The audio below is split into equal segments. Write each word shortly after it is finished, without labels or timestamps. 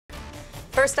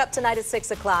First up tonight at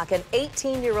 6 o'clock, an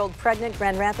 18-year-old pregnant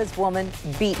Grand Rapids woman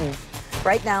beaten.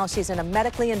 Right now, she's in a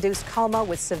medically induced coma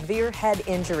with severe head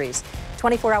injuries.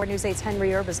 24-hour News 8's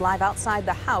Henry Erb is live outside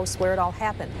the house where it all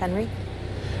happened. Henry?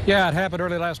 Yeah, it happened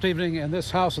early last evening in this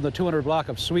house in the 200 block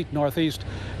of Sweet Northeast.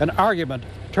 An argument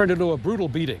turned into a brutal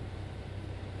beating.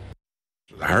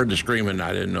 I heard the screaming.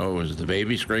 I didn't know it was the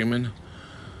baby screaming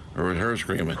or was her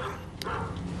screaming.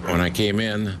 When I came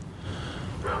in,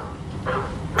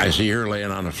 I see her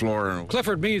laying on the floor.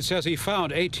 Clifford Meade says he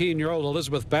found 18-year-old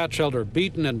Elizabeth Batchelder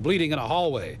beaten and bleeding in a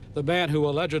hallway. The man who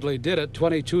allegedly did it,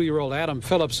 22-year-old Adam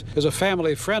Phillips, is a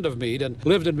family friend of Meade and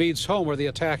lived in Meade's home where the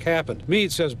attack happened.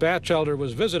 Meade says Batchelder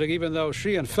was visiting even though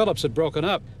she and Phillips had broken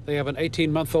up. They have an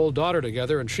 18-month-old daughter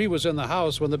together, and she was in the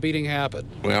house when the beating happened.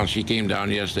 Well, she came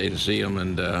down yesterday to see him,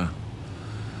 and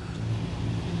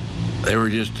they were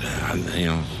just,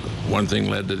 one thing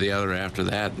led to the other after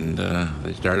that, and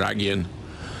they started arguing,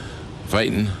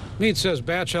 fighting. Meade says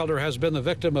Batchelder has been the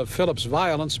victim of Phillips'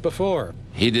 violence before.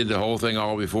 He did the whole thing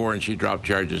all before, and she dropped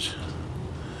charges.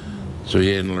 So he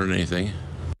didn't learn anything.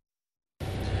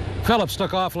 Phillips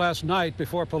took off last night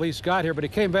before police got here, but he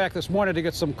came back this morning to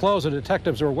get some clothes, and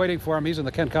detectives were waiting for him. He's in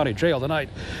the Kent County Jail tonight.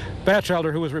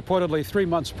 Batchelder, who was reportedly 3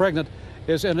 months pregnant,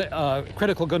 is in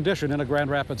critical condition in a Grand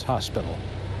Rapids hospital.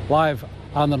 Live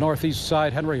on the northeast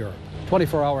side, Henry Erb,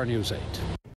 24-hour News 8.